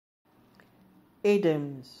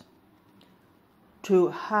Idioms: to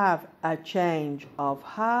have a change of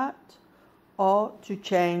heart or to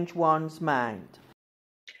change one's mind.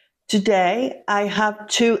 Today I have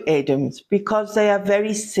two idioms because they are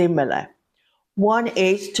very similar. One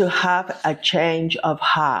is to have a change of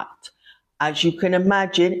heart. As you can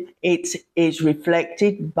imagine, it is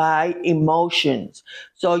reflected by emotions.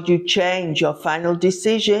 So you change your final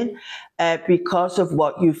decision because of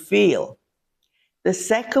what you feel. The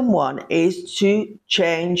second one is to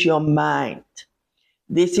change your mind.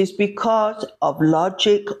 This is because of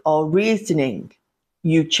logic or reasoning.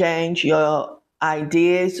 You change your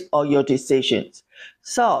ideas or your decisions.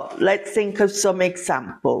 So let's think of some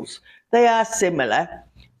examples. They are similar,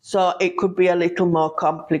 so it could be a little more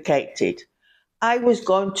complicated. I was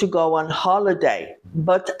going to go on holiday,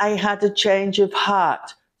 but I had a change of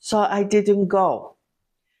heart, so I didn't go.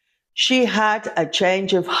 She had a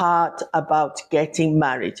change of heart about getting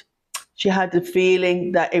married. She had the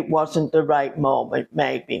feeling that it wasn't the right moment,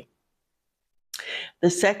 maybe. The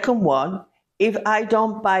second one, if I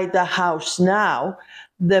don't buy the house now,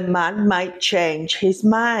 the man might change his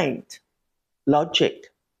mind. Logic,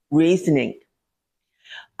 reasoning.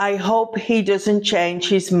 I hope he doesn't change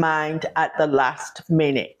his mind at the last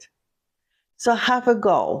minute. So have a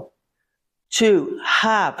go to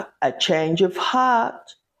have a change of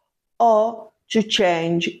heart or to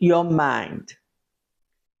change your mind.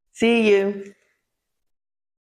 See you.